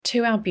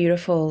To our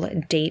beautiful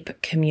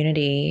Deep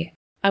community,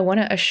 I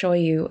want to assure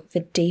you the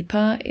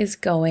Deeper is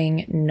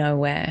going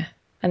nowhere.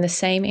 And the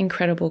same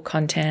incredible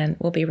content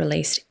will be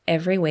released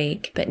every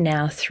week, but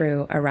now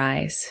through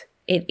Arise.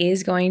 It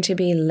is going to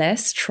be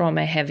less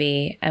trauma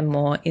heavy and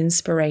more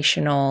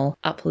inspirational,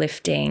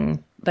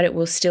 uplifting, but it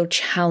will still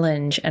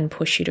challenge and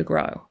push you to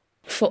grow.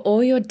 For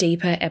all your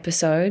Deeper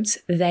episodes,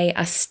 they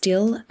are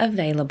still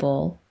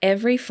available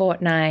every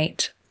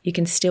fortnight. You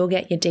can still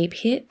get your deep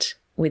hit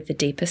with the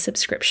Deeper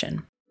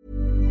subscription.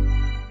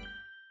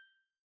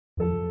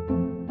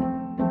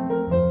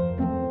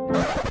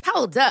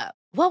 Hold up.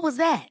 What was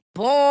that?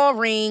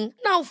 Boring.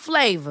 No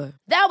flavor.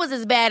 That was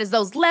as bad as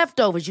those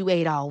leftovers you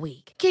ate all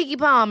week. Keke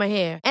Palmer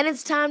here, and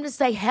it's time to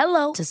say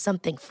hello to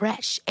something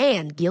fresh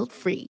and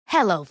guilt-free.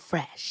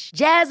 HelloFresh.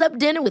 Jazz up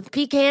dinner with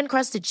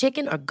pecan-crusted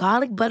chicken or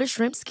garlic butter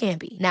shrimp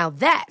scampi. Now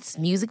that's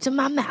music to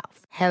my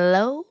mouth.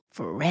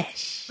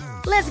 HelloFresh.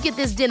 Let's get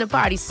this dinner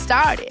party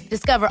started.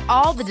 Discover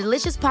all the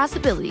delicious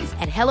possibilities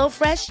at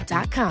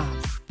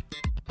HelloFresh.com.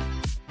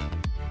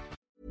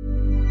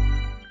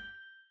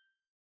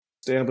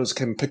 The ambulance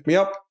came and picked me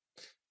up,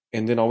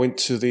 and then I went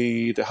to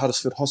the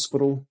Huddersfield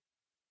Hospital.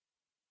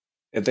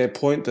 At that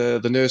point, the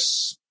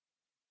nurse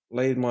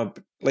laid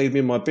me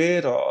in my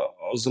bed. I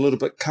was a little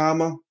bit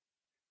calmer.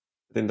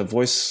 Then the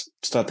voice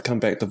started to come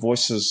back. The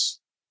voice is,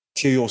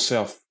 kill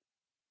yourself.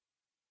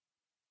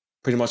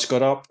 Pretty much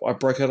got up. I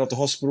broke out of the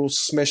hospital,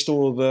 smashed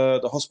all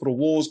of the hospital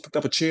walls, picked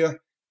up a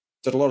chair,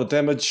 did a lot of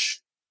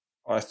damage.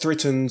 I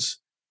threatened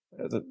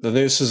the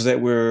nurses that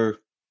were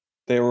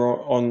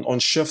on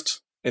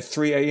shift. At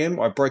 3 a.m,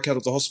 I broke out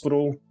of the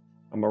hospital.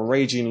 I'm a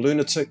raging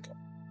lunatic.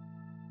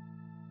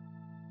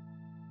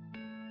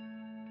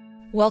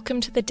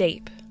 Welcome to The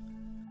Deep.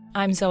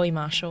 I'm Zoe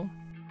Marshall.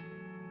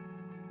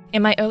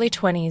 In my early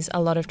 20s,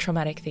 a lot of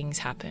traumatic things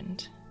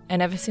happened.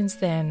 And ever since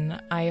then,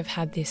 I have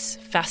had this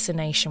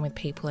fascination with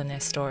people and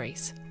their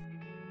stories.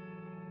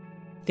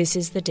 This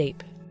is The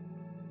Deep.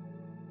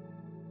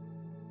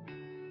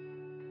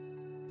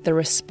 The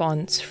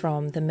response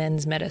from the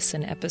men's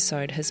medicine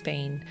episode has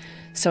been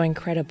so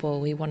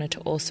incredible, we wanted to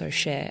also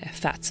share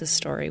Fats'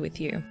 story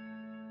with you.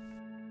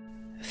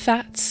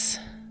 Fats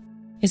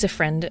is a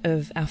friend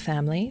of our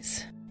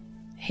family's.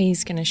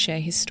 He's going to share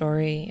his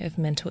story of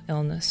mental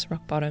illness,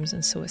 rock bottoms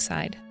and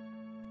suicide.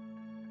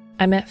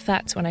 I met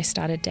Fats when I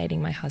started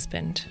dating my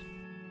husband.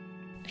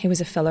 He was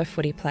a fellow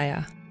footy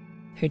player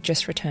who'd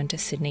just returned to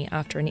Sydney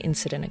after an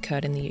incident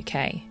occurred in the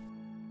UK.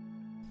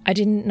 I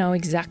didn't know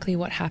exactly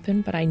what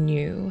happened, but I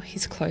knew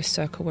his close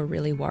circle were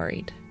really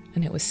worried,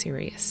 and it was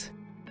serious.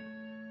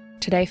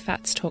 Today,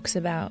 Fats talks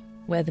about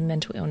where the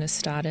mental illness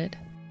started,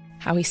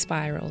 how he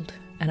spiralled,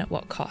 and at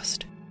what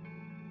cost.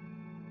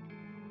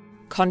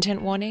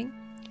 Content warning: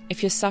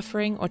 if you're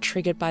suffering or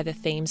triggered by the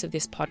themes of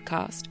this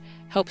podcast,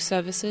 help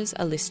services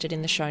are listed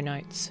in the show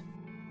notes.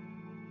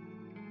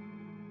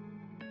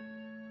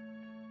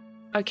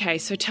 Okay,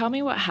 so tell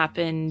me what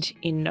happened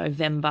in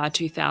November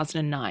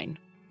 2009.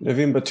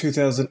 November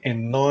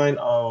 2009, I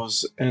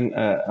was in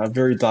a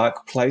very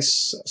dark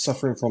place,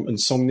 suffering from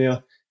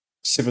insomnia,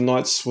 7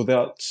 nights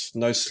without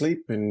no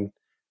sleep. And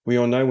we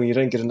all know when you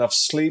don't get enough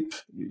sleep,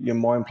 your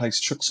mind plays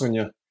tricks on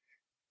you.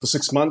 For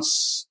 6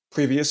 months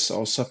previous, I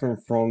was suffering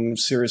from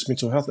serious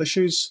mental health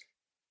issues,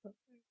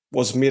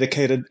 was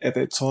medicated at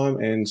that time.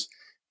 And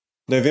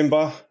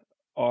November,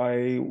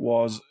 I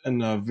was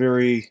in a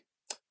very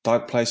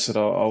dark place that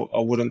I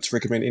wouldn't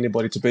recommend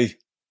anybody to be.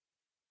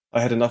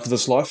 I had enough of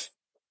this life.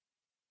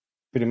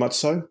 Pretty much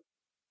so.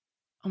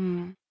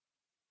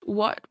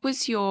 What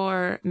was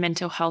your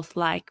mental health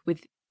like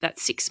with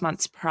that 6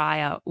 months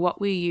prior? What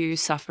were you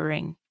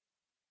suffering?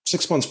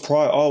 6 months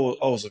prior,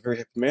 I was a very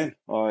happy man.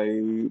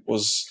 I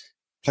was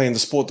playing the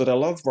sport that I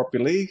love, rugby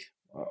league.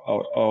 I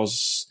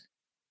was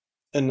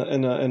in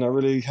a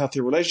really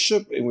healthy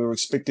relationship, and we were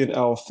expecting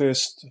our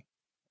first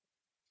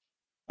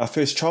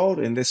child,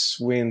 and that's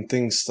when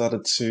things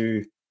started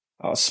to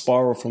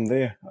spiral from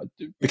there.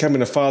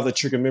 Becoming a father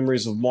triggered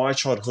memories of my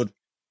childhood.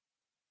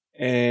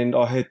 And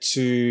I had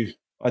to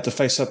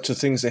face up to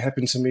things that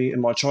happened to me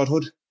in my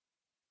childhood,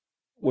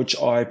 which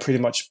I pretty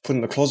much put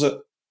in the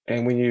closet.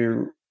 And when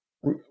you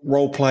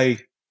role play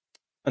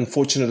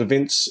unfortunate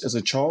events as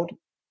a child,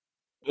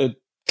 it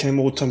came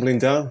all tumbling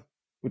down,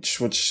 which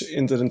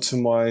ended into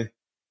my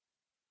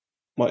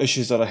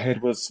issues that I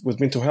had with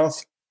mental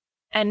health.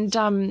 And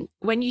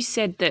when you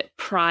said that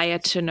prior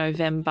to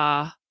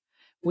November,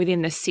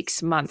 within the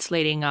 6 months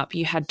leading up,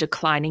 you had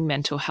declining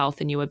mental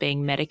health and you were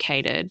being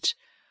medicated,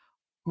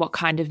 what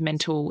kind of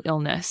mental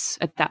illness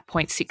at that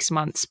point, 6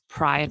 months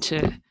prior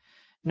to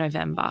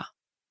November?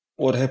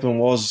 What happened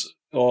was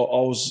I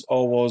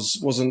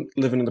wasn't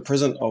living in the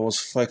present. I was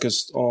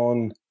focused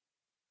on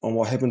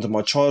what happened in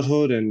my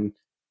childhood, and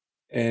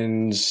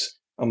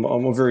I'm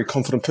a very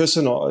confident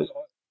person.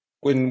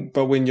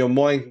 When your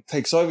mind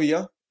takes over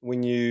you,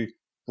 when you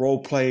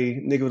role play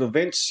negative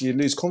events, you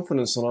lose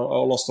confidence, and I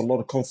lost a lot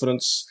of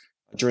confidence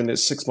during that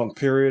 6 month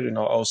period, and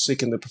I was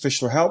seeking the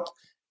professional help.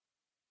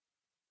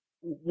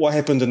 What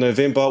happened in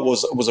November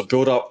was a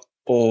build up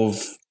of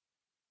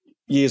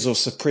years of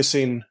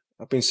suppressing.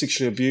 I've been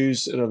sexually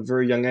abused at a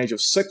very young age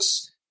of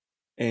 6,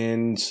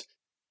 and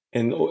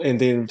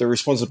then the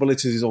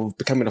responsibilities of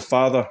becoming a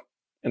father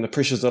and the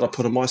pressures that I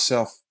put on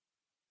myself,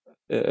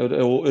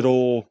 it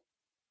all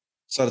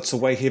started to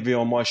weigh heavy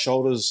on my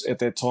shoulders at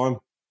that time,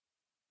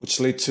 which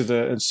led to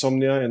the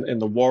insomnia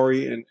and the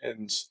worry,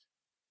 and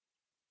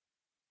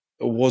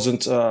it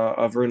wasn't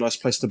a very nice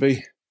place to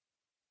be.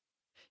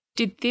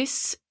 Did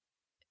the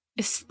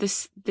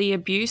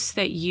abuse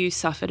that you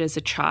suffered as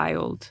a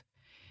child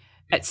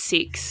at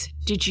 6,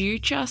 did you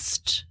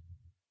just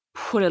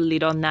put a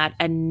lid on that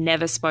and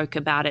never spoke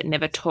about it,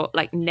 never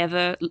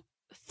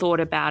thought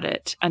about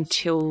it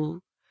until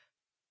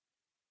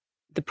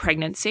the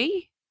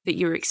pregnancy that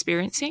you were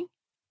experiencing?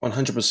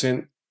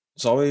 100%.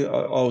 Zoe,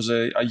 I was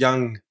a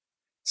young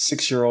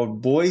 6-year-old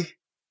boy,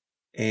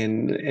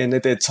 and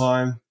at that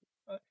time,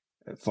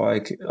 if I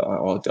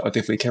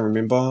definitely can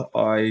remember,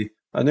 I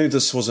knew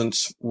this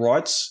wasn't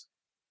right,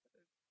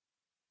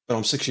 but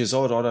I'm 6 years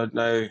old. I don't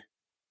know.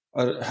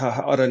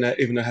 I don't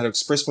even know how to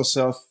express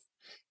myself,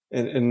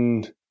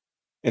 and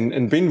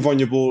being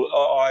vulnerable.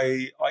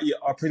 I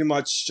pretty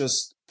much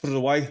just put it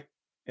away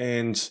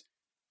and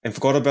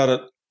forgot about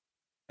it.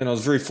 And I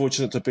was very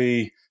fortunate to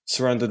be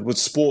surrounded with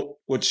sport,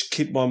 which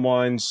kept my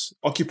mind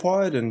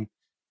occupied, and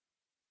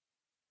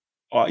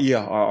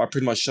I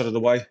pretty much shut it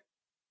away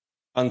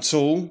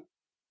until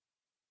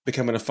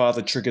becoming a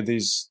father triggered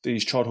these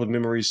childhood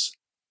memories.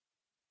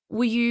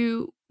 Were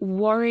you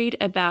worried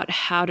about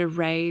how to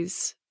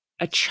raise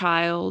a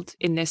child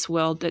in this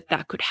world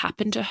that could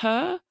happen to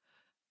her,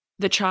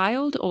 the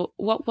child, or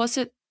what was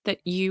it that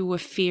you were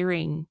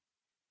fearing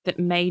that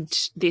made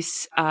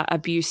this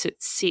abuse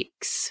at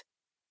 6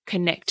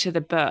 connect to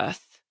the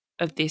birth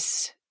of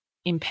this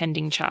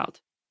impending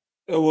child?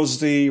 It was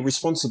the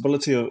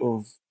responsibility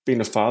of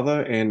being a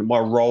father and my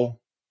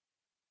role.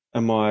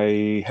 Am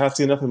I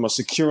healthy enough? Am I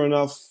secure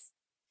enough?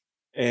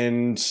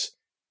 And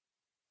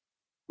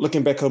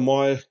looking back on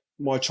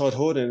my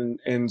childhood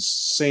and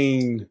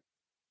seeing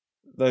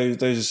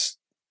those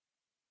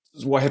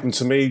what happened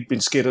to me,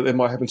 being scared that it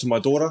might happen to my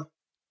daughter.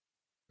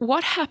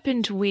 What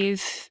happened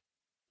with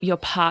your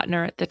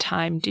partner at the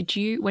time?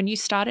 When you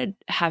started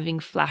having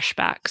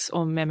flashbacks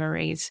or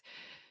memories,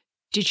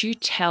 did you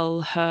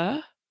tell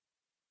her?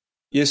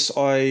 Yes,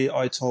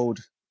 I told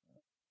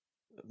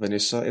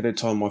Vanessa at that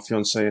time, my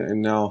fiance,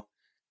 and now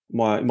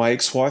my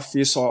ex-wife.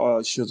 Yes,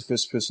 she was the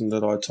first person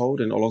that I told,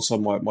 and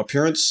alongside my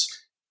parents.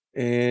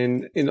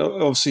 And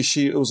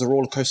obviously it was a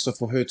roller coaster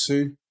for her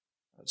too,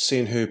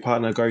 seeing her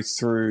partner go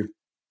through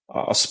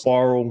a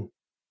spiral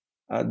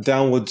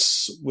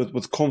downwards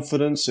with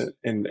confidence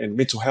and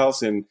mental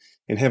health, and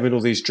having all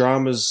these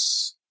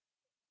dramas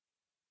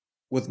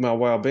with my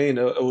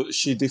well-being.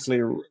 She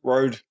definitely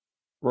rode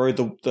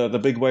the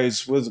big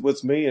waves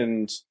with me,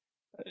 and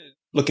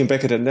looking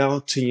back at it now,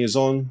 10 years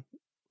on,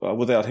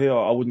 without her,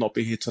 I would not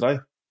be here today.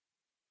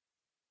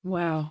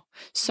 Wow.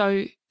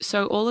 So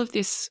all of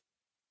this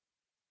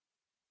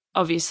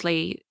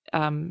obviously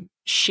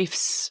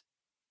shifts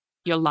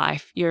your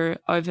life. You're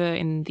over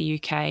in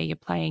the UK, you're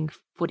playing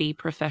footy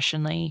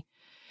professionally,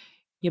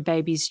 your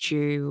baby's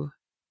due,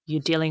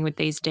 you're dealing with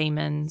these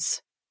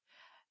demons,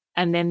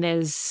 and then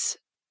there's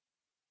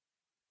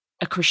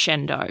a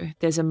crescendo.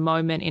 There's a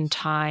moment in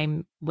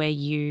time where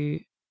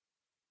you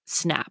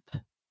snap.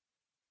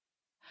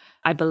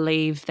 I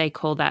believe they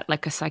call that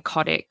like a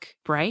psychotic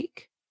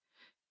break.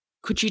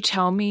 Could you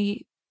tell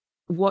me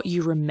what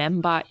you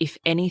remember, if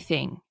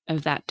anything,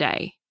 of that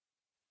day?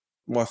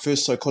 My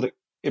first psychotic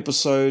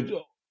episode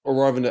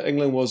arriving to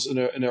England was in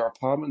our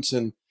apartment,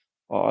 and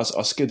I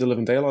scared the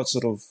living daylights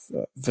out of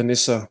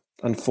Vanessa,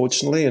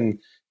 unfortunately,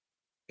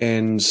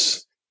 and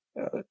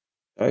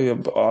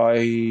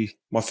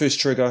my first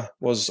trigger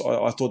was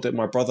I thought that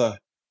my brother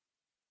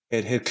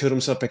had killed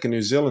himself back in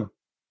New Zealand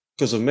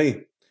because of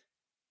me.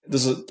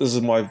 This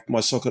is my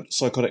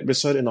psychotic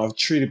episode, and I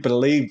truly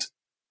believed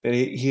that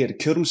he had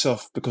killed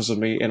himself because of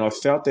me, and I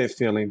felt that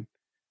feeling.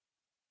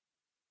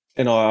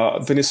 And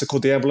Vanessa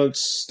called the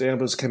ambulance. The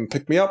ambulance came and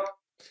picked me up,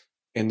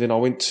 and then I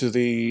went to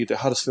the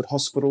Huddersfield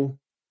Hospital.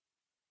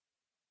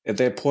 At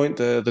that point,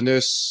 the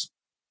nurse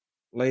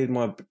laid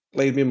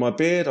me in my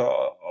bed.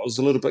 I was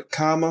a little bit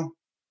calmer.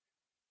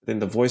 Then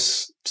the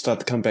voice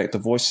started to come back. The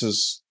voice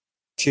is,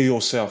 kill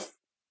yourself.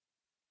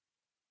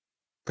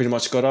 Pretty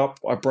much got up.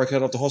 I broke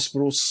out of the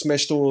hospital,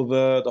 smashed all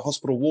of the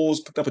hospital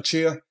walls, picked up a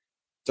chair,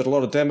 did a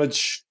lot of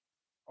damage.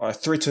 I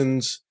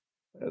threatened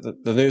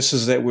the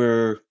nurses that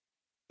were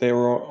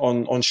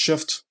on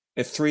shift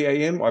at 3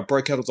 a.m. I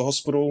broke out of the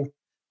hospital.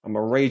 I'm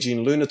a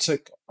raging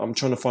lunatic. I'm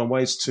trying to find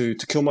ways to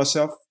kill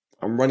myself.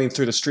 I'm running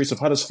through the streets of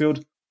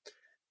Huddersfield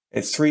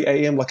at 3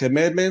 a.m. like a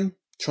madman,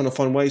 trying to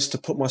find ways to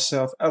put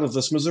myself out of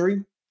this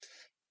misery,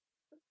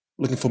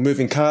 looking for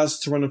moving cars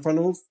to run in front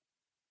of.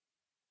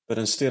 But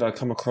instead, I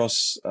come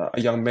across a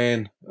young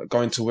man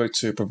going to work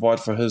to provide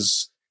for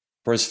his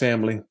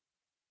family.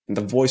 And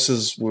the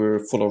voices were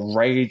full of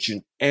rage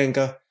and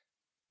anger.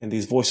 And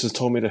these voices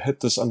told me to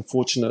hit this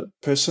unfortunate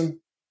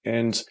person.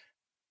 And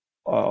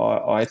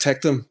I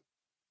attacked him.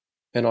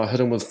 and I hit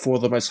him with 4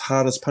 of the most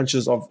hardest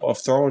punches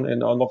I've thrown,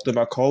 and I knocked him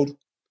out cold.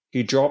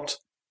 He dropped.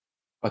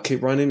 I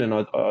kept running, and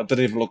I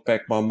didn't even look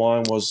back. My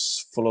mind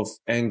was full of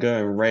anger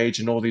and rage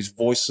and all these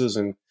voices,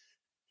 and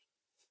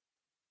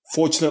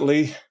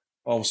fortunately,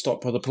 I was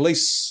stopped by the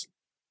police,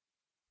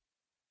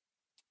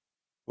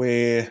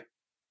 where,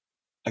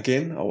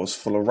 again, I was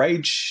full of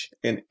rage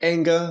and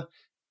anger,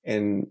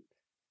 and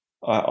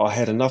I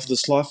had enough of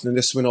this life, and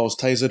that's when I was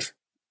tasered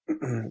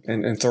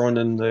and thrown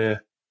in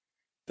the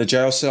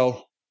jail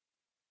cell.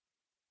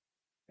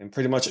 And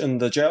pretty much in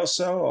the jail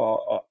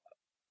cell,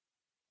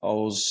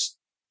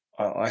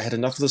 I had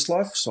enough of this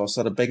life, so I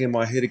started banging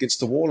my head against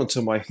the wall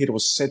until my head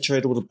was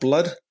saturated with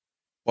blood.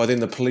 By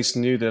then, the police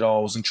knew that I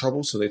was in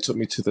trouble, so they took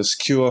me to the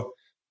secure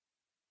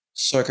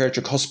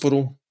psychiatric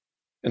hospital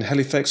in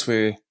Halifax,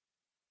 where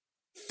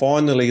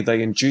finally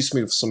they induced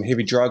me with some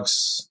heavy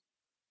drugs.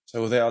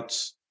 So that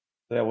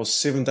was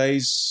 7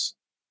 days,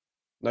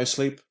 no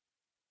sleep,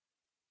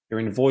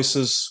 hearing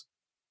voices,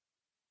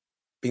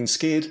 being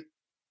scared.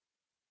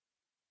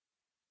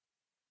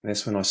 And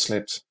that's when I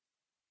slept.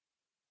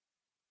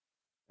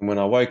 And when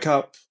I woke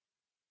up,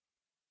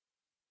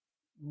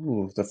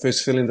 the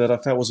first feeling that I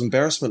felt was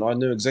embarrassment. I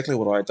knew exactly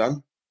what I had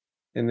done.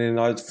 And then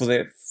for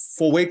that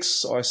 4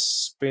 weeks, I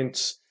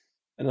spent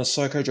in a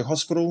psychiatric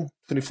hospital,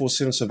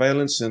 24/7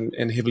 surveillance,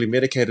 and heavily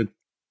medicated.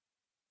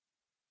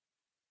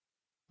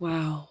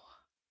 Wow.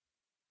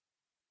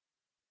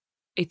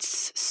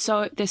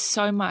 There's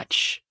so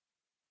much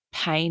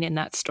pain in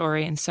that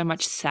story and so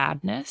much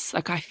sadness.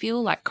 Like, I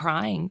feel like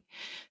crying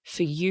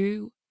for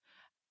you,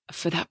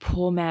 for that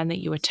poor man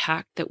that you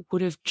attacked that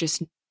would have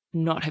just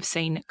not have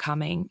seen it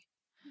coming.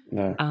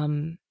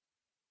 No.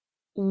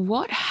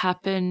 What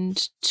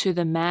happened to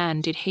the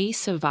man? Did he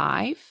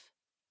survive?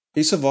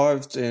 He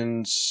survived,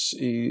 and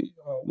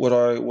what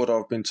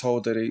I've been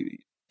told that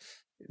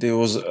there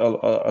was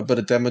a bit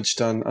of damage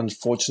done,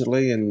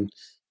 unfortunately, and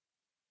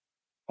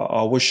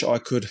I wish I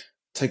could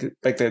take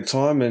back that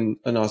time, and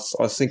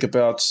I think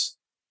about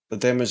the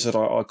damage that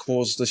I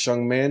caused this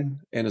young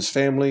man and his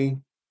family.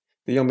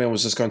 The young man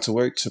was just going to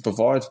work to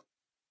provide.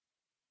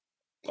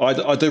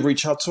 I did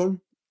reach out to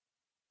him,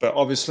 but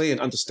obviously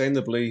and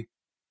understandably,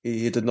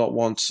 he did not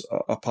want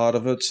a part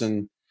of it,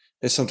 and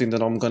it's something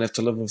that I'm going to have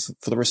to live with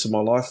for the rest of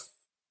my life.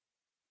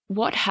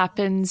 What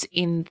happens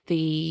in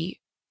the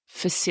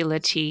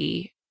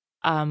facility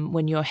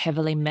when you're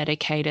heavily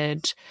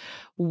medicated?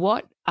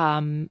 What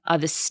are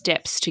the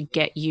steps to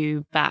get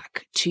you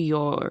back to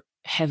your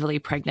heavily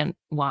pregnant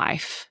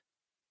wife?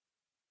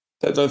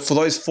 For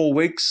those 4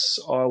 weeks,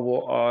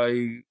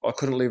 I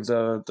couldn't leave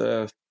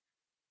the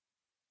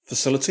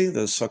facility,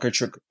 the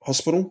psychiatric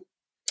hospital.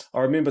 I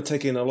remember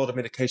taking a lot of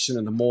medication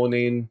in the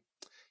morning,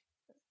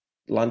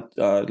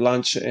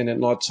 lunch, and at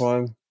night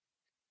time.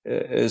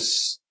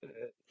 It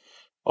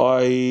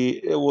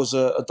was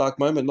a dark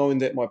moment knowing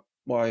that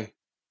my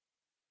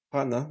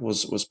partner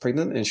was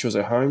pregnant and she was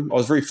at home. I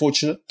was very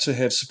fortunate to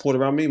have support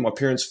around me. My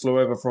parents flew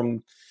over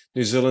from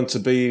New Zealand to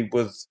be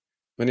with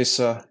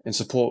Vanessa and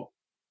support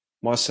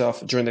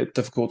myself during that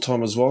difficult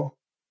time as well.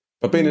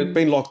 But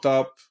being locked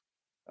up,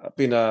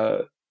 being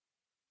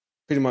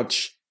pretty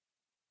much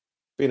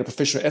being a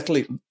professional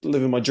athlete,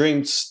 living my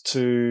dreams,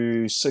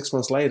 to 6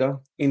 months later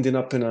ending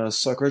up in a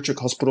psychiatric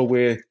hospital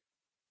where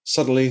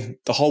suddenly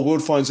the whole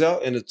world finds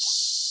out, and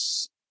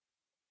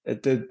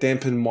it did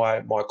dampen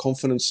my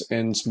confidence,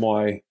 and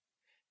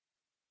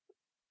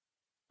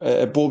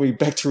it brought me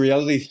back to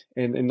reality,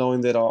 and knowing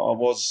that I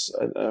was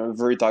in a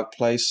very dark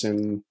place,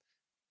 and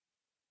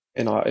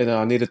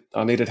I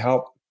needed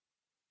help.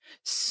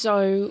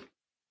 So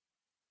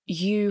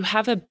you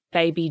have a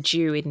baby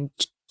due in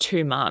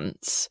 2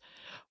 months.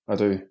 I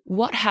do.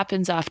 What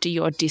happens after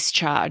you're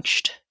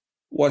discharged?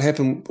 What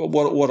happened?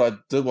 What I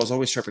did was I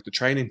went straight back to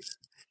training,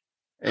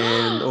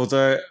 and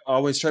although I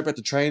went straight back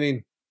to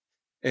training,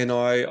 and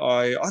I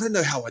don't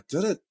know how I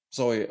did it.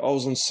 Zoe, I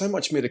was on so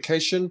much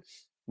medication,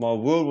 my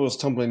world was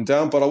tumbling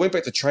down. But I went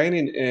back to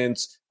training, and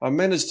I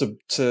managed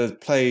to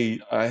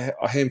play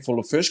a handful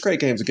of first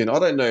grade games again. I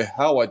don't know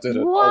how I did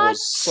it. What?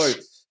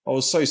 I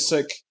was so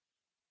sick.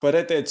 But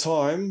at that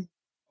time,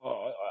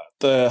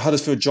 the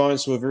Huddersfield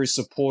Giants were very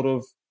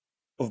supportive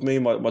of me.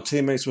 My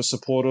teammates were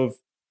supportive,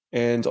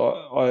 and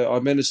I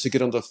managed to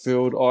get on the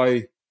field.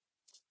 I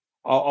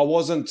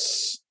wasn't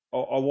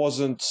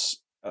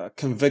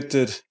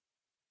convicted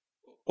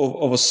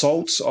of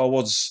assault. I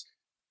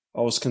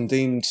was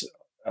condemned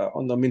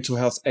on the Mental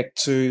Health Act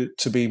to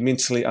be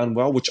mentally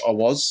unwell, which I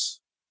was,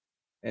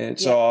 and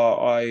so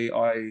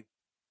I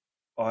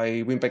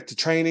went back to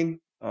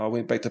training. I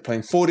went back to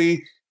playing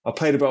footy. I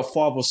played about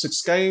 5 or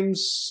 6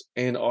 games,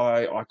 and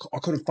I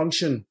couldn't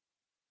function.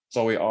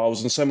 So I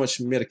was on so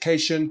much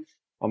medication.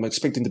 I'm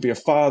expecting to be a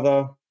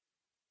father.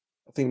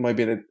 I think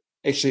maybe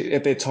actually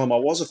at that time I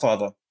was a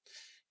father,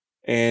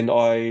 and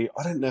I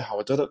don't know how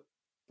I did it,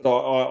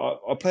 but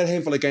I played a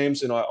handful of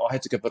games, and I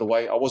had to give it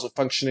away. I wasn't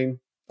functioning.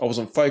 I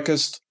wasn't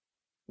focused.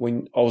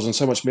 When I was on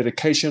so much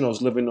medication, I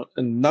was living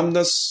in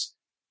numbness,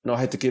 and I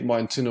had to get my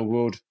internal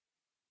world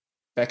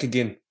back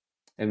again.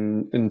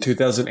 And in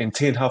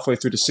 2010, halfway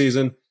through the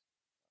season,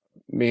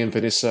 me and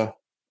Vanessa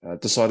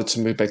decided to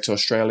move back to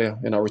Australia,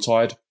 and I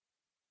retired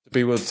to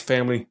be with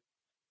family.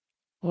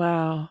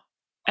 Wow.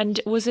 And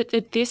was it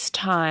at this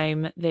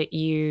time that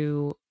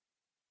you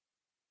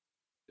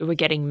were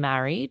getting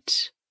married?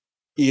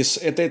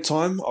 Yes, at that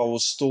time, I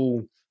was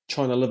still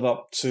trying to live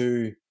up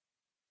to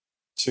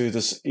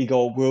this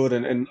ego world,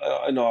 and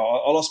I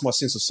lost my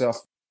sense of self.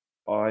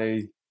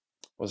 I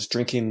was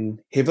drinking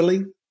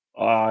heavily.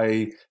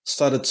 I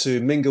started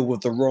to mingle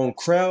with the wrong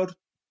crowd.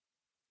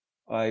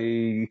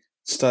 I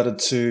started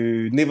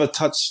to never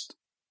touch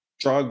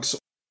drugs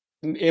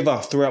ever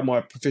throughout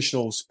my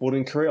professional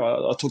sporting career.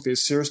 I took that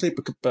seriously,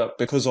 but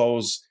because I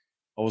was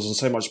in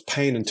so much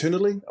pain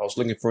internally, I was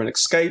looking for an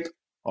escape.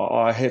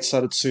 I had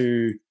started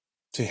to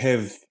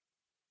have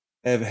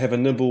a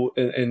nibble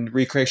in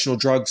recreational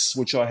drugs,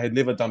 which I had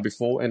never done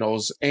before, and I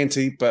was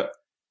anti. But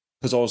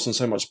because I was in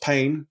so much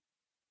pain,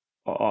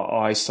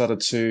 I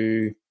started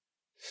to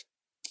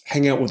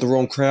hang out with the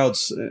wrong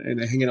crowds and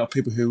hanging out with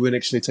people who weren't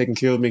actually taking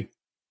care of me.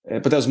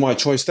 But that was my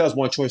choice. That was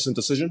my choice and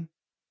decision.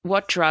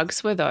 What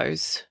drugs were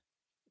those?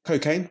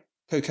 Cocaine,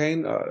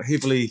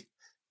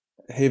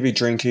 heavy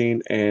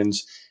drinking, and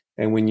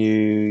when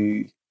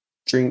you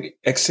drink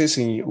excess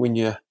and when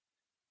you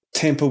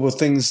tamper with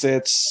things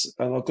that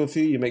are not good for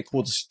you, you make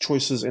poor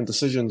choices and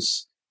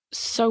decisions.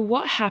 So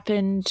what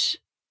happened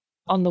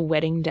on the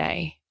wedding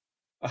day?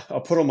 I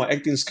put on my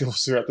acting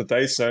skills throughout the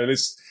day, so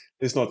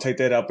let's not take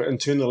that out. But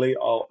internally,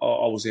 I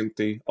was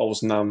empty. I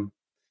was numb.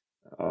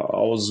 I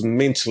was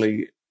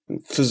mentally,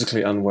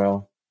 physically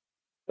unwell.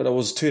 But it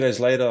was 2 days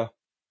later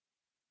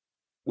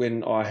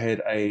when I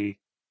had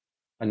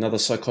another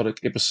psychotic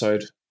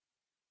episode.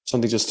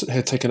 Something just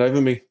had taken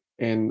over me,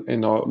 and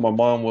my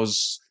mind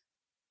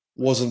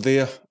wasn't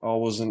there. I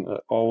was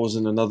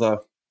in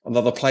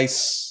another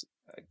place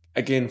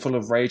again, full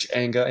of rage,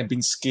 anger, and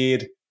being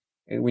scared.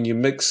 And when you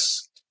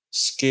mix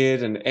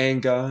scared and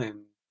anger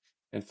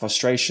and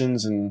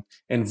frustrations and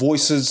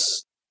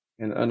voices,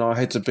 and I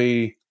had to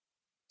be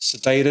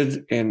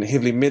sedated and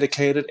heavily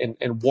medicated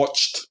and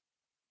watched.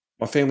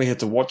 My family had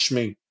to watch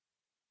me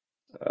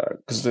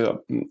because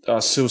the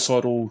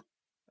suicidal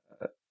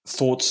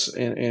thoughts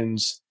and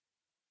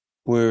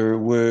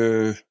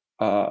were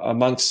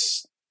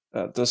amongst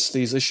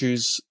these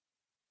issues.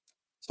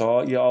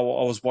 So yeah, I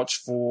was watched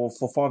for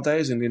 5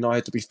 days, and then I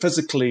had to be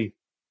physically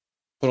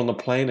put on the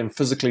plane and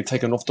physically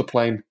taken off the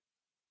plane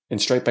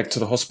and straight back to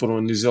the hospital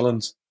in New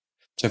Zealand.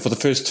 So for the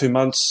first 2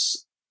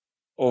 months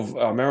of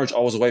our marriage, I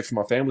was away from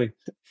my family.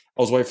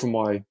 I was away from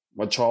my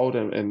child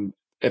and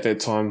at that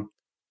time,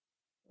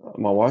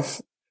 my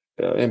wife,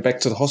 and back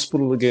to the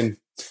hospital again,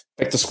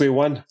 back to square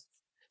one.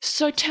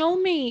 So tell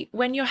me,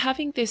 when you're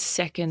having this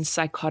second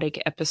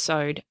psychotic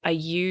episode, are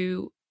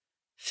you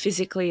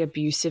physically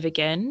abusive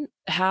again?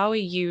 How are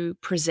you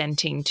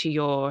presenting to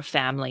your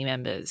family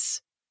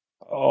members?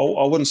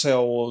 I wouldn't say I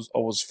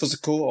was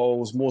physical. I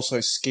was more so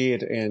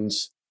scared and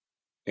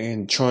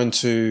trying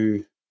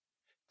to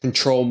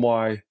control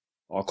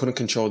I couldn't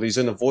control these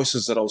inner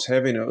voices that I was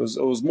having. It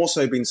was more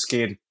so being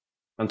scared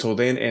until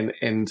then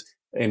and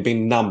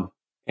being numb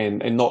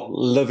and not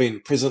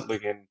living presently.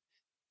 And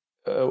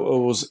it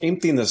was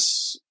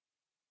emptiness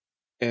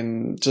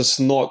and just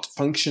not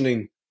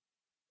functioning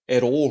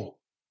at all.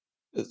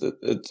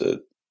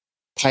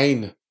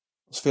 Pain. I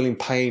was feeling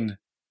pain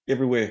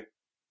everywhere.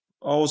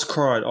 I was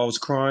crying. I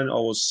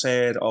was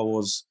sad.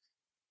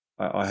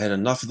 I had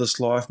enough of this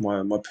life.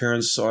 My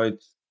parents,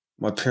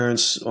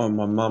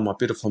 my mum, my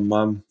beautiful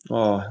mum.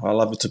 Oh, I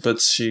love her to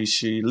bits.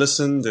 She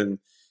listened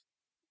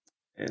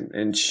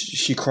and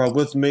she cried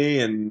with me.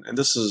 And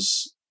this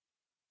is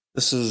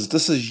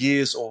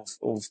years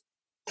of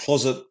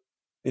closet,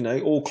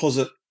 all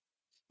closet,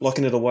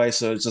 locking it away.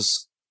 So it's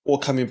just all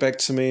coming back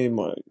to me,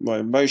 my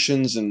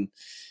emotions and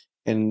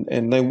they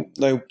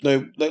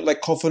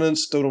lack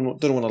confidence. Didn't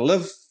want to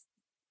live.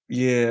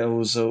 Yeah, it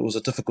was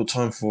a difficult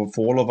time for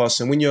all of us.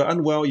 And when you're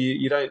unwell,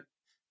 you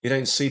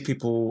don't see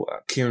people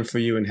caring for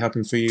you and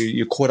helping for you.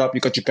 You're caught up.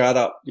 You got your guard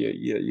up.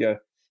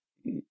 You're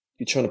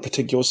trying to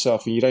protect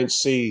yourself, and you don't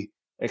see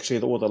actually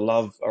all the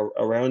love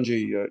around you.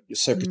 You're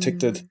so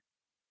protected.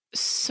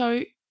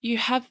 So you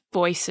have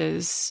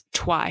voices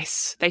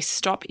twice. They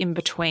stop in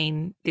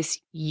between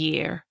this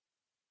year.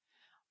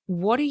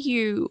 What are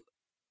you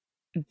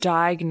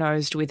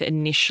diagnosed with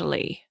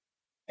initially?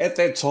 At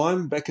that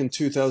time, back in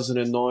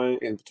 2009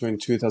 and between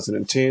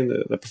 2010,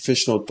 the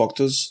professional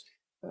doctors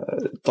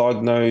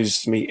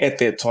diagnosed me at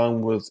that time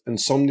with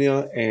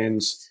insomnia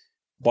and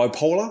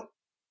bipolar.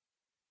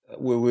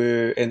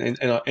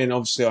 And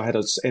obviously I had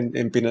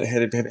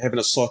having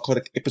a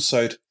psychotic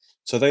episode.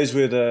 So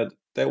that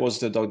was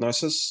the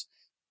diagnosis.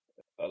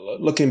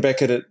 Looking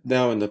back at it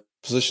now in the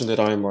position that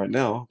I am right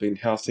now, being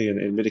healthy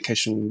and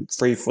medication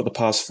free for the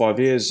past 5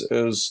 years,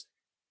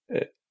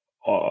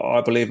 I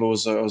believe it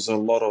was a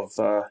lot of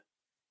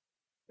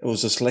it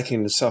was just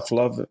lacking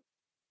self-love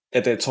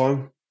at that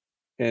time,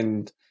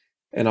 and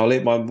I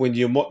let when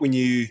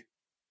you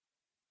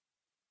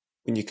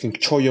when you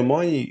control your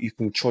mind, you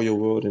control your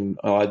world. And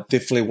I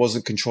definitely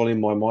wasn't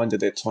controlling my mind at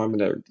that time,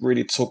 and it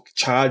really took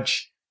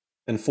charge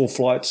in full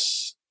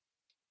flights.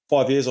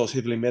 5 years, I was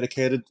heavily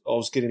medicated. I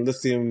was getting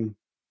lithium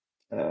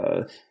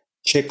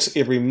checks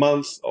every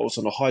month. I was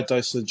on a high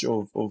dosage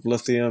of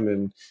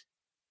lithium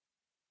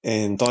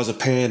and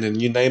diazepam,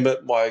 and you name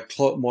it. My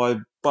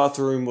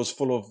bathroom was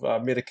full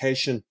of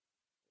medication.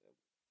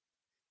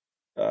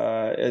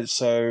 And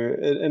so,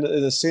 in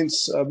a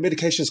sense,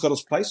 medication's got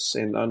its place,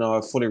 and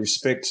I fully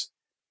respect.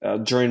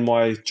 During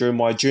my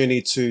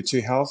journey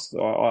to health,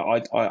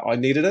 I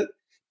needed it,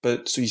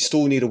 but so you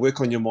still need to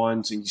work on your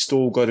mind, and you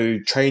still got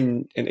to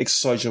train and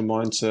exercise your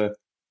mind to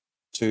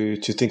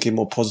thinking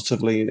more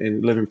positively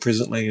and living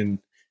presently, and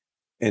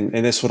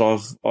that's what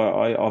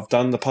I've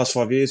done the past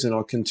 5 years, and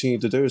I continue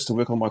to do, is to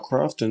work on my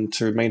craft and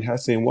to remain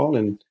healthy and well,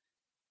 and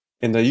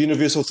the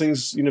universal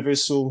things,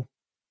 universal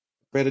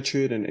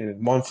gratitude and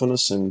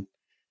mindfulness and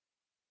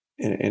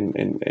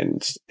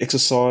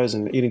exercise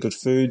and eating good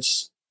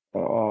foods.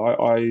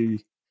 I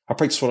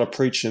practice what I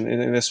preach,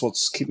 and that's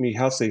what's kept me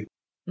healthy.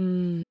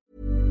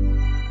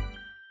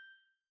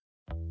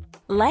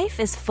 Life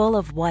is full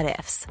of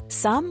what-ifs.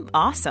 Some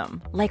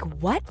awesome, like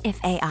what if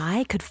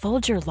AI could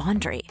fold your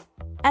laundry?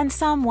 And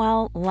some,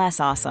 well, less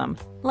awesome,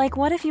 like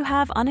what if you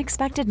have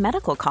unexpected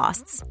medical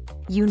costs?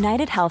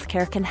 United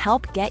Healthcare can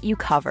help get you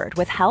covered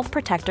with Health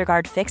Protector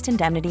Guard fixed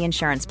indemnity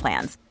insurance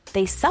plans.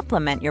 They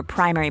supplement your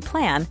primary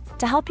plan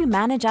to help you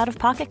manage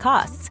out-of-pocket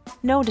costs.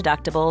 No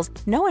deductibles,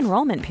 no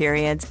enrollment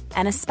periods,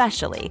 and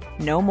especially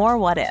no more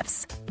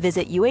what-ifs.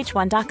 Visit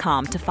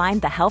uh1.com to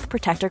find the Health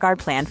Protector Guard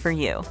plan for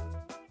you.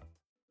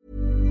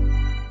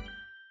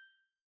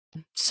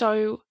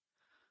 So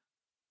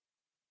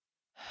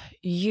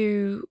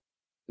you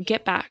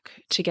get back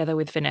together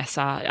with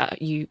Vanessa.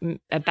 You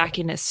are back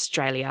in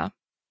Australia.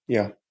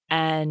 Yeah.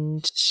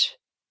 And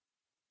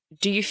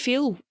do you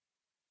feel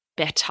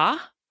better?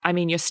 I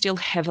mean, you're still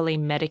heavily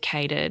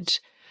medicated.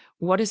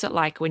 What is it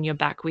like when you're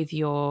back with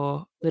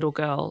your little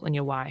girl and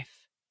your wife?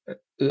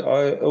 It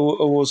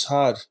was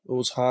hard. It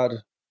was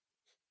hard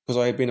because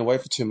I had been away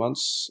for 2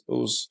 months. It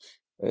was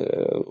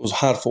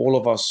hard for all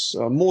of us,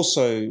 more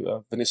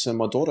so Vanessa and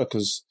my daughter,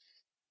 because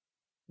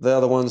they're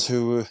the ones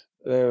who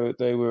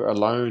they were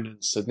alone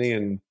in Sydney,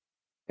 and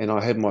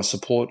I had my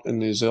support in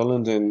New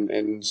Zealand, and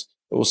it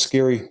was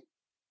scary.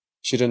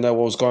 She didn't know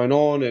what was going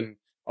on, and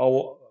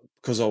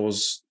because I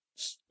was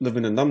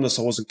living in numbness,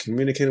 I wasn't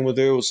communicating with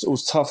her. It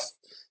was tough,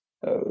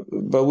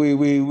 but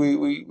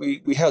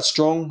we held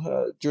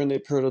strong during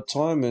that period of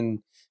time.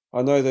 And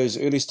I know those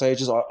early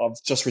stages.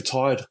 I've just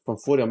retired from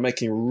footy. I'm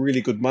making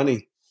really good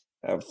money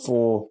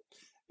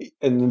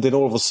and then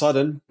all of a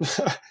sudden,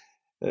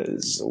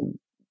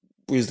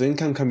 where's the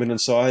income coming in?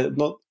 So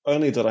not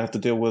only did I have to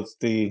deal with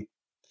trying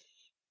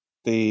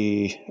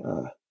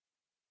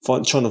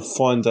to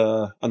find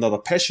another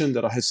passion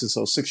that I had since I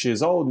was 6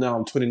 years old. Now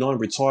I'm 29,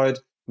 retired,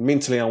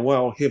 mentally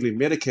unwell, heavily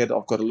medicated.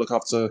 I've got to look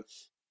after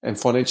and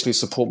financially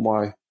support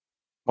my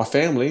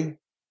family.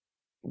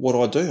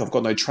 What do? I've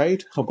got no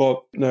trade. I've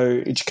got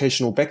no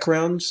educational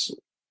background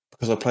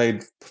because I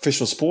played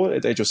professional sport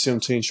at the age of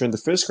 17 during the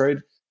first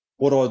grade.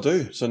 What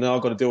do? So now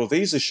I've got to deal with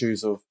these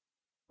issues of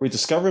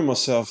rediscovering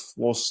myself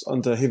whilst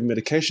under heavy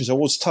medication. So it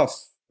was tough.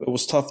 It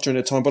was tough during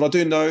that time, but I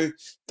do know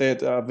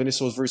that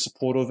Vanessa was very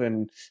supportive,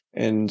 and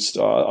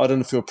I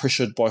didn't feel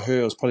pressured by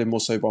her. It was probably more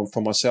so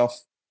from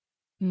myself.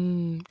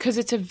 Because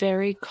it's a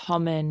very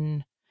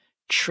common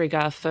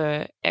trigger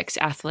for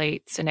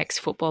ex-athletes and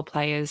ex-football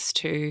players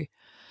to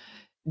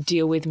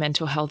deal with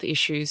mental health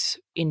issues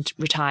in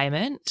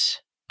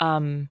retirement.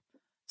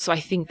 So I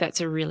think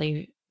that's a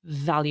really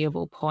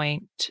valuable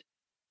point.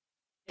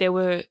 There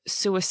were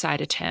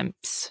suicide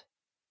attempts.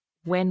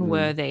 When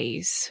were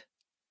these?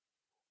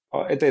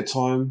 At that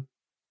time,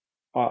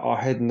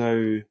 I had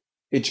no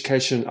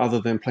education other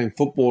than playing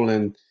football,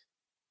 and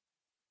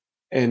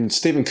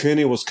Stephen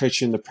Kearney was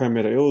coaching the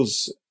Parramatta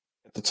Eels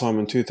at the time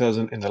in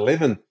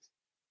 2011,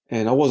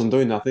 and I wasn't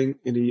doing nothing,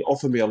 and he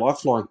offered me a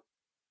lifeline.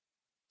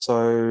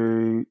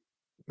 So,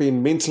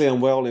 being mentally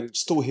unwell and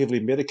still heavily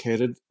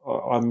medicated,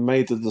 I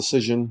made the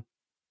decision,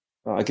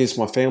 against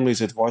my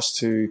family's advice,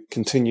 to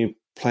continue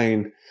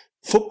playing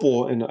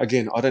football. And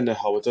again, I don't know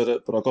how I did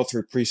it, but I got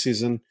through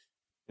preseason.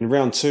 In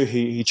round 2,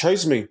 he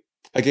chose me.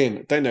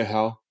 Again, don't know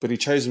how, but he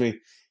chose me.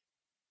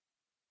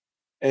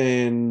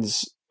 And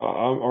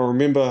I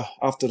remember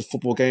after the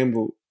football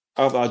game,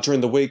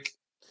 during the week,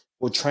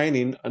 we're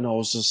training, and I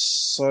was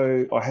just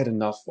I had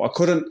enough. I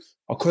couldn't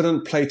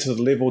play to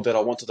the level that I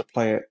wanted to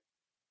play at,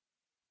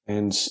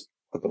 and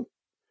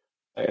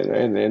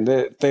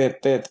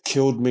that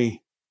killed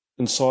me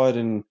inside,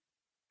 and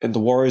the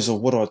worries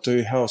of what I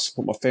do, how I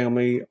support my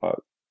family.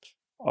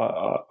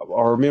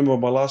 I remember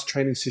my last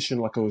training session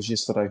like it was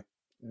yesterday.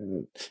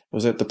 It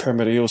was at the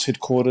Parramatta Eels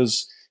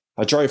headquarters.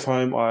 I drove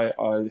home. I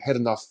had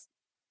enough.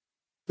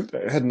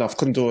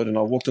 Couldn't do it, and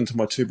I walked into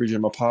my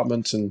 2-bedroom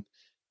apartment and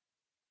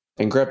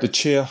grabbed a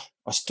chair.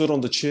 I stood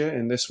on the chair,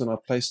 and that's when I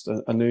placed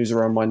a noose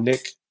around my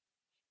neck.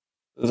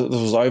 This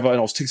was over, and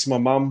I was texting my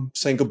mum,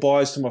 saying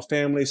goodbyes to my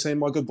family, saying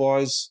my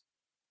goodbyes.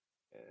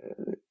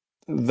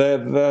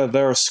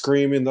 they're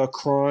screaming, they're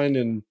crying,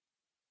 and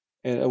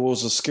it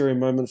was a scary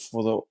moment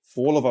for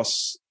all of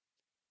us.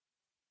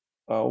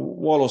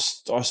 While I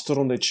stood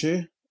on that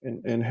chair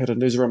and had a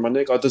noose around my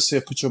neck, I did see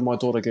a picture of my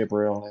daughter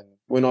Gabrielle, and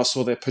when I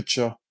saw that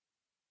picture,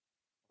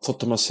 I thought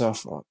to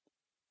myself,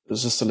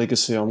 "Is this the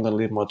legacy I'm going to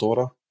leave my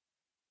daughter?"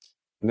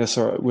 And that's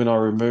when I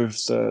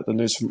removed the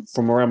noose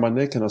from around my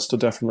neck, and I stood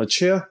down from the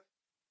chair.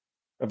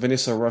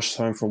 Vanessa rushed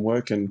home from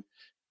work, and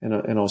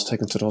I was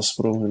taken to the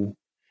hospital, and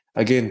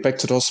again back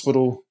to the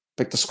hospital,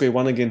 back to square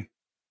one again.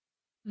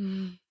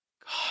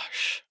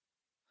 Gosh.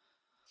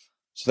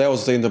 So that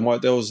was the end of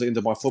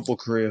my football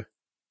career,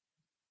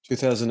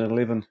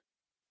 2011.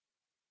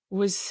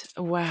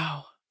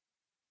 Wow.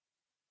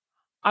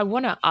 I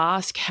want to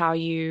ask how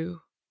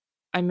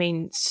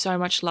so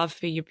much love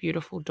for your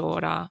beautiful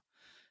daughter.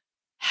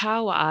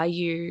 How are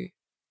you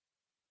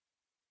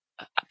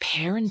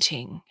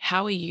parenting?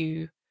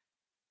 Your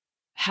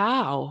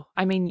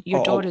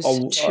daughter's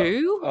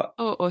 2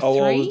 or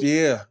 3?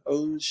 Yeah.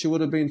 She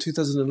would have been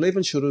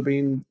 2011. She would have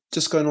been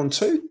just going on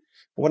 2,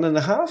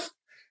 1.5.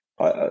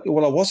 I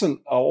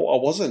wasn't. I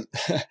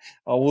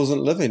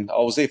wasn't living. I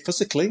was there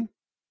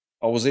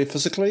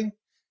physically.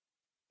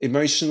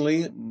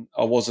 Emotionally,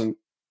 I wasn't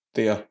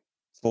there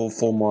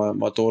for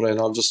my daughter,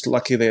 and I'm just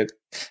lucky that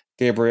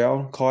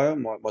Gabrielle, Kaya,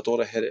 my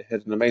daughter, had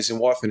an amazing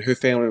wife, and her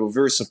family were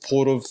very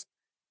supportive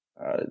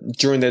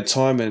during that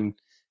time, and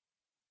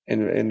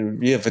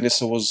yeah,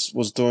 Vanessa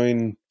was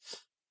doing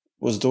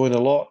a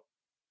lot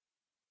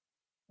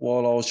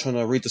while I was trying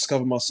to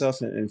rediscover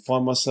myself and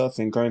find myself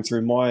and going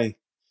through my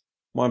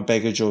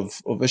baggage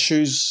of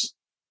issues.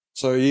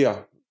 So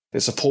yeah, the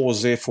support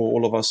was there for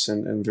all of us,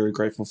 and very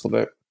grateful for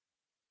that.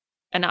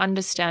 And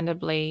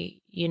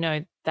understandably,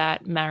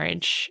 that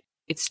marriage,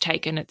 it's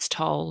taken its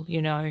toll,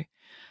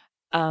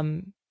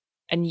 and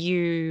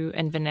you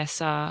and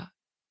Vanessa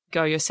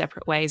go your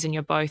separate ways, and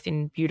you're both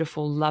in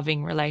beautiful,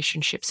 loving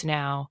relationships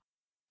now.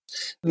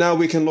 Now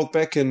we can look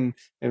back and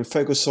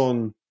focus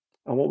on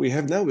what we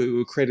have now.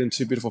 We're creating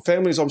 2 beautiful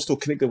families. I'm still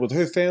connected with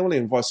her family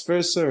and vice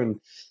versa.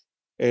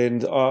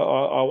 And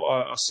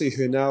I see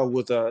her now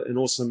with an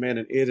awesome man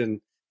in Ed,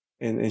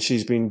 and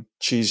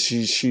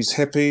she's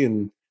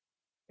happy,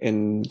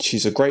 and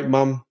she's a great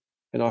mum.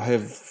 And I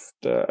have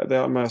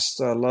the utmost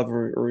love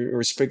and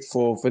respect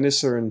for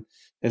Vanessa and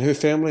her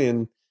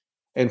family,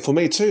 and for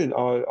me too.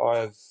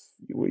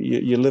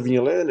 You live and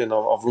you learn, and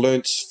I've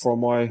learnt from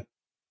my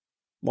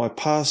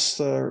past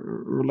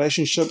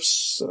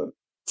relationships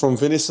from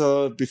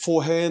Vanessa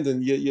beforehand,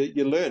 and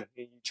you learn.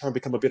 You try and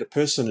become a better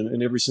person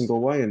in every single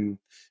way, and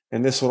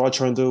that's what I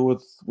try and do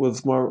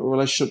with my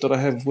relationship that I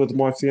have with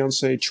my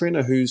fiancée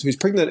Trina, who's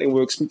pregnant, and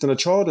we're expecting a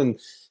child. And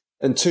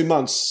in 2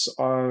 months,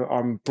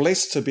 I'm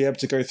blessed to be able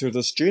to go through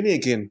this journey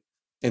again,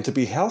 and to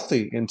be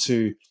healthy, and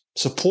to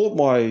support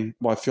my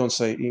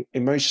fiancée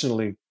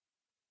emotionally,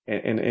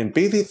 and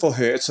be there for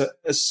her.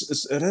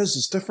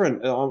 It's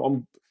different.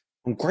 I'm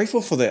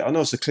grateful for that. I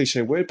know it's a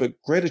cliche word,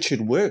 but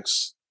gratitude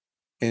works,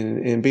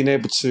 and being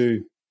able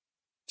to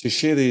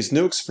share these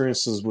new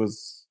experiences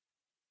with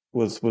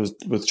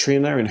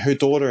Trina and her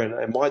daughter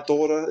and my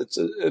daughter,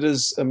 it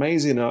is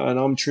amazing, and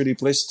I'm truly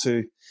blessed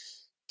to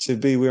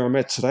be where I'm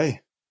at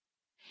today.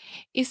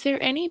 Is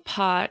there any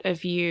part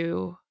of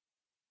you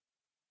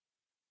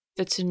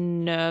that's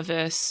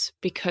nervous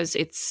because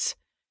it's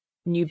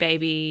new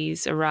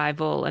baby's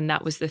arrival and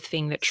that was the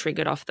thing that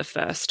triggered off the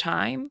first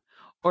time?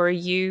 Or are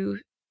you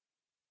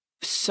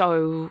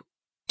so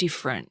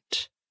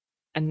different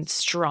and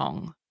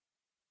strong?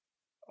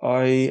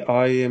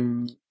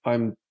 I'm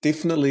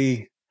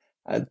definitely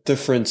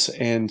different,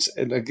 and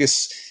I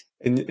guess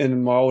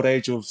in my old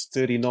age of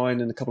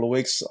 39 in a couple of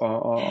weeks,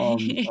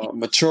 I'm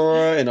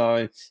mature, and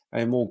I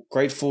am more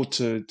grateful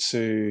to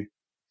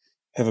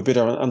have a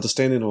better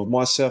understanding of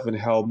myself and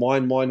how my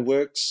mind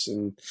works,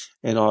 and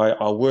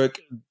I work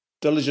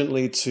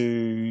diligently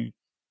to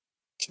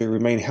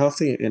remain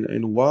healthy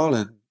and well,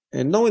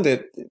 and knowing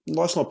that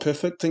life's not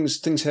perfect.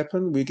 Things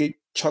happen. We get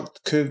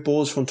chucked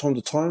curveballs from time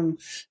to time.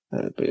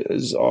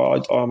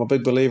 I'm a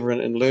big believer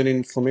in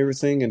learning from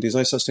everything, and there's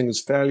no such thing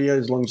as failure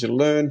as long as you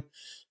learn,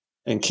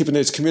 and keeping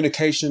those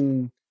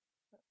communication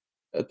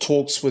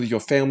talks with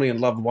your family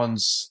and loved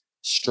ones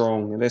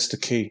strong, and that's the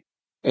key.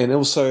 And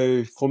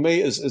also for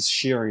me is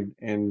sharing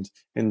and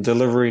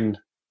delivering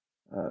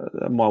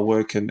my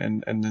work,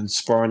 and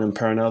inspiring and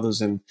empowering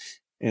others, and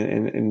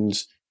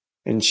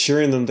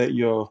sharing them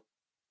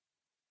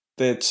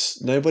that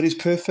nobody's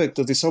perfect.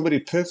 If there's somebody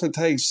perfect,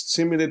 hey,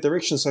 send me that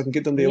direction so I can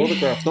get them their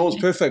autograph. No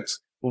one's perfect.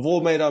 We've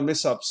all made our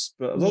mess ups,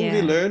 but as long as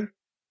we learn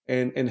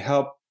and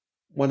help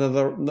one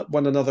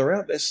another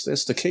out,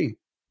 that's the key.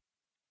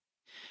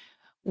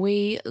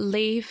 We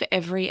leave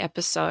every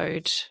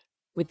episode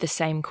with the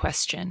same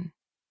question,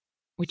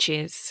 which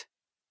is,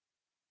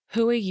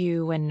 who are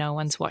you when no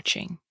one's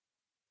watching?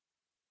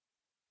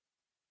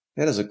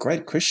 That is a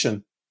great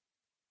question.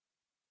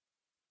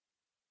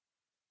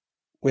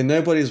 When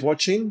nobody's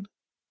watching,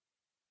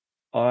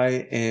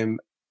 I am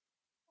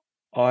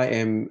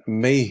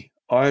me.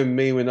 I'm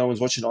me when no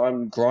one's watching.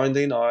 I'm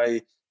grinding.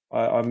 I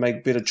I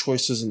make better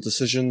choices and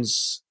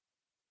decisions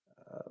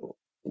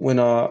when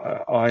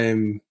I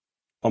am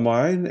on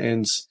my own,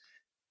 and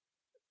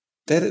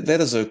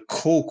that is a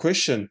cool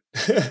question.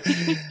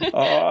 What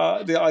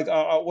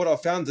I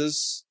found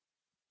is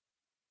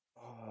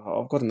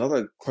I've got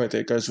another quote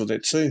that goes with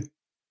that too.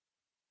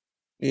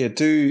 Yeah,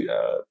 do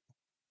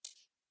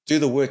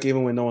the work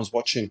even when no one's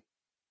watching.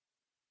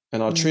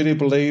 And I truly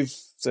believe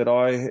that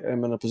I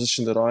am in a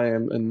position that I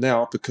am in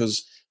now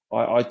because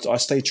I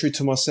stay true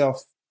to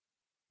myself.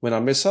 When I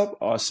mess up,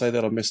 I say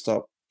that I messed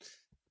up.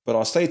 But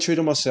I stay true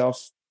to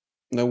myself,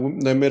 no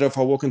matter if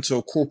I walk into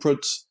a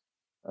corporate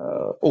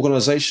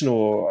organization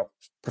or a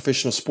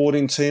professional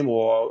sporting team,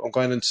 or I'm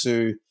going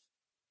into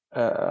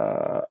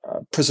a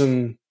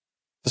prison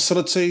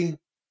facility.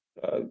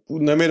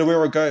 No matter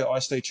where I go, I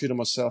stay true to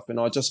myself, and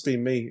I just be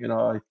me. And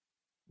I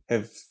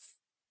have,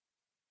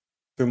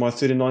 through my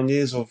 39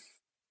 years of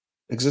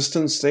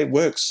existence, that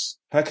works.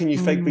 How can you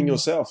fake being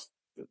yourself?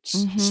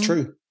 It's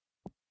true.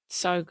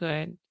 So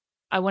good.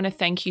 I want to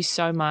thank you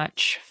so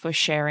much for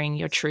sharing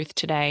your truth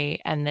today,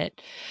 and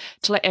that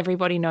to let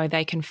everybody know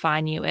they can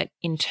find you at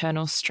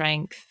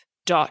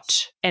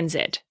internalstrength.nz.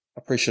 I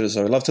appreciate it,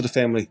 Zoe. Love to the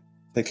family.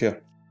 Take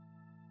care.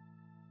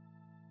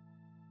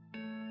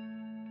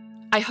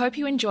 I hope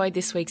you enjoyed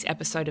this week's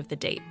episode of The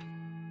Deep.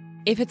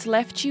 If it's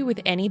left you with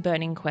any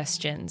burning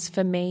questions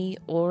for me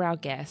or our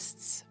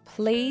guests,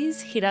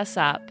 please hit us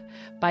up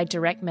by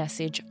direct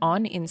message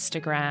on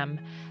Instagram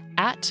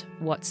at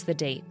What's the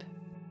Deep.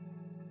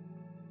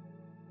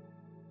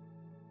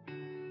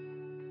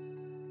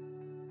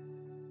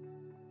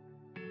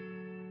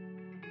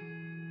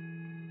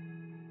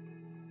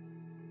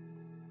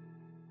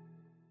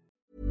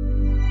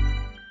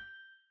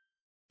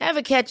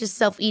 Ever catch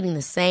yourself eating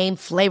the same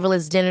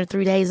flavorless dinner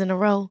 3 days in a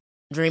row?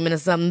 Dreaming of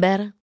something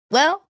better?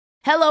 Well,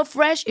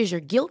 HelloFresh is your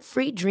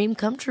guilt-free dream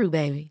come true,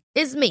 baby.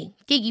 It's me,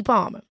 Keke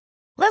Palmer.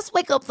 Let's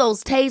wake up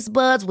those taste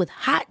buds with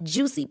hot,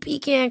 juicy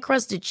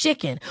pecan-crusted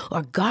chicken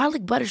or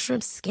garlic butter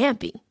shrimp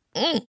scampi.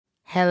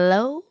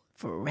 Hello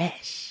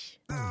Fresh.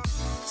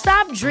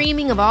 Stop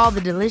dreaming of all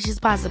the delicious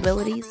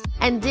possibilities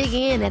and dig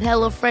in at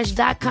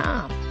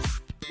HelloFresh.com.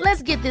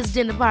 Let's get this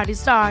dinner party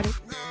started.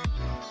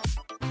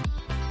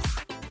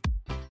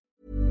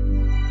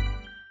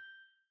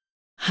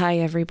 Hi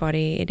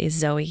everybody, it is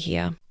Zoe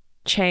here.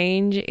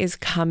 Change is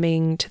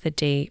coming to the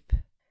deep.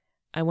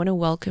 I want to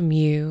welcome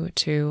you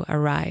to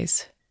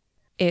Arise.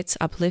 It's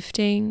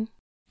uplifting,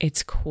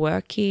 it's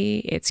quirky,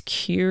 it's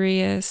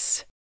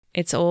curious.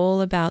 It's all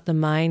about the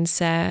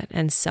mindset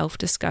and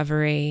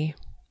self-discovery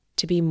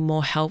to be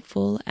more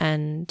helpful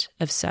and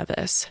of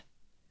service.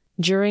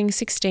 During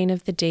 16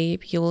 of the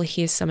Deep, you will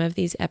hear some of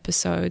these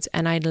episodes,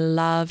 and I'd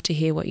love to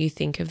hear what you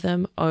think of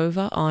them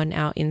over on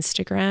our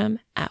Instagram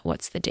at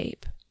What's the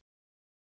Deep.